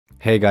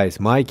Hey guys,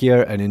 Mike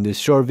here, and in this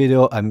short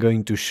video I'm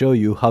going to show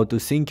you how to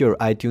sync your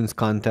iTunes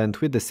content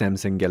with the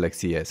Samsung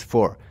Galaxy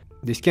S4.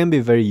 This can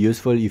be very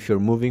useful if you're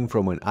moving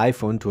from an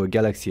iPhone to a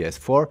Galaxy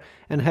S4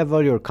 and have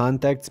all your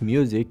contacts,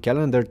 music,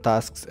 calendar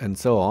tasks and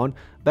so on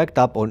backed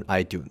up on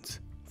iTunes.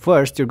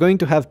 First, you're going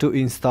to have to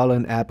install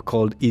an app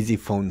called Easy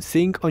Phone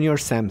Sync on your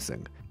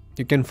Samsung.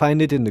 You can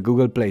find it in the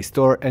Google Play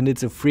Store, and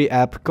it's a free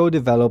app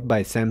co-developed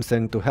by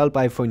Samsung to help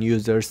iPhone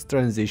users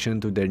transition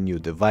to their new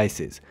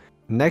devices.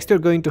 Next, you're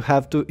going to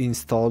have to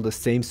install the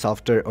same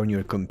software on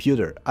your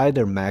computer,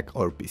 either Mac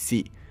or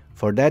PC.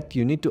 For that,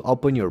 you need to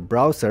open your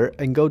browser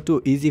and go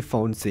to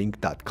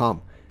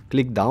easyphonesync.com.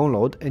 Click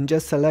download and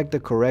just select the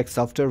correct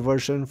software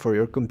version for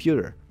your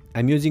computer.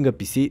 I'm using a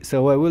PC,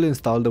 so I will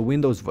install the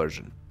Windows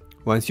version.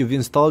 Once you've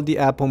installed the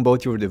app on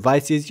both your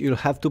devices, you'll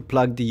have to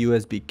plug the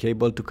USB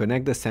cable to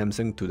connect the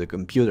Samsung to the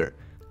computer.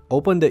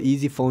 Open the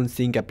Easy Phone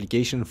Sync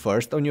application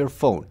first on your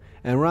phone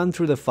and run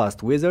through the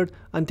fast wizard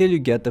until you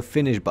get the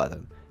finish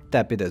button.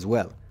 Tap it as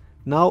well.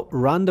 Now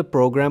run the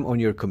program on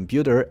your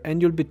computer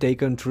and you'll be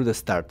taken through the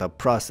startup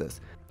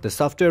process. The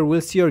software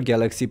will see your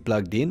Galaxy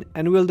plugged in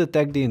and will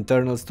detect the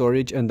internal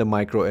storage and the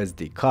micro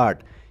SD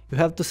card. You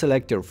have to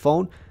select your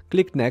phone,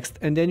 click next,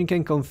 and then you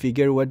can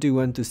configure what you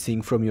want to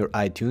sync from your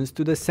iTunes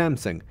to the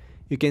Samsung.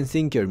 You can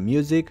sync your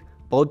music,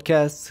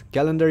 podcasts,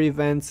 calendar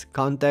events,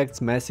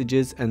 contacts,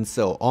 messages and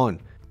so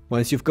on.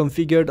 Once you've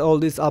configured all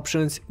these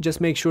options,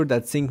 just make sure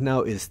that Sync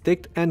Now is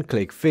ticked and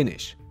click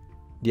Finish.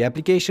 The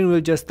application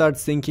will just start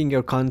syncing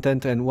your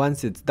content, and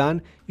once it's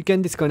done, you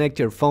can disconnect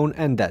your phone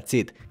and that's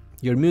it.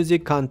 Your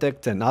music,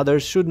 contacts and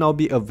others should now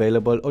be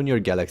available on your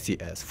Galaxy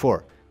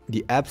S4.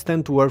 The apps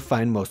tend to work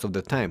fine most of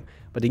the time,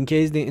 but in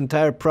case the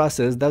entire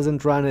process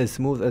doesn't run as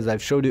smooth as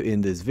I've showed you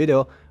in this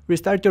video,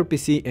 restart your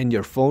PC and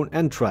your phone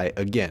and try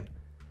again.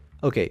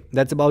 Okay,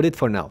 that's about it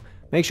for now.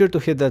 Make sure to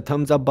hit the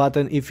thumbs up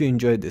button if you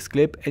enjoyed this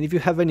clip, and if you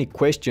have any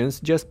questions,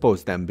 just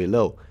post them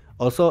below.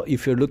 Also,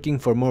 if you're looking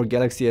for more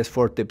Galaxy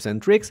S4 tips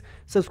and tricks,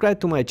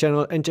 subscribe to my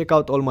channel and check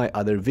out all my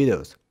other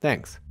videos.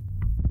 Thanks!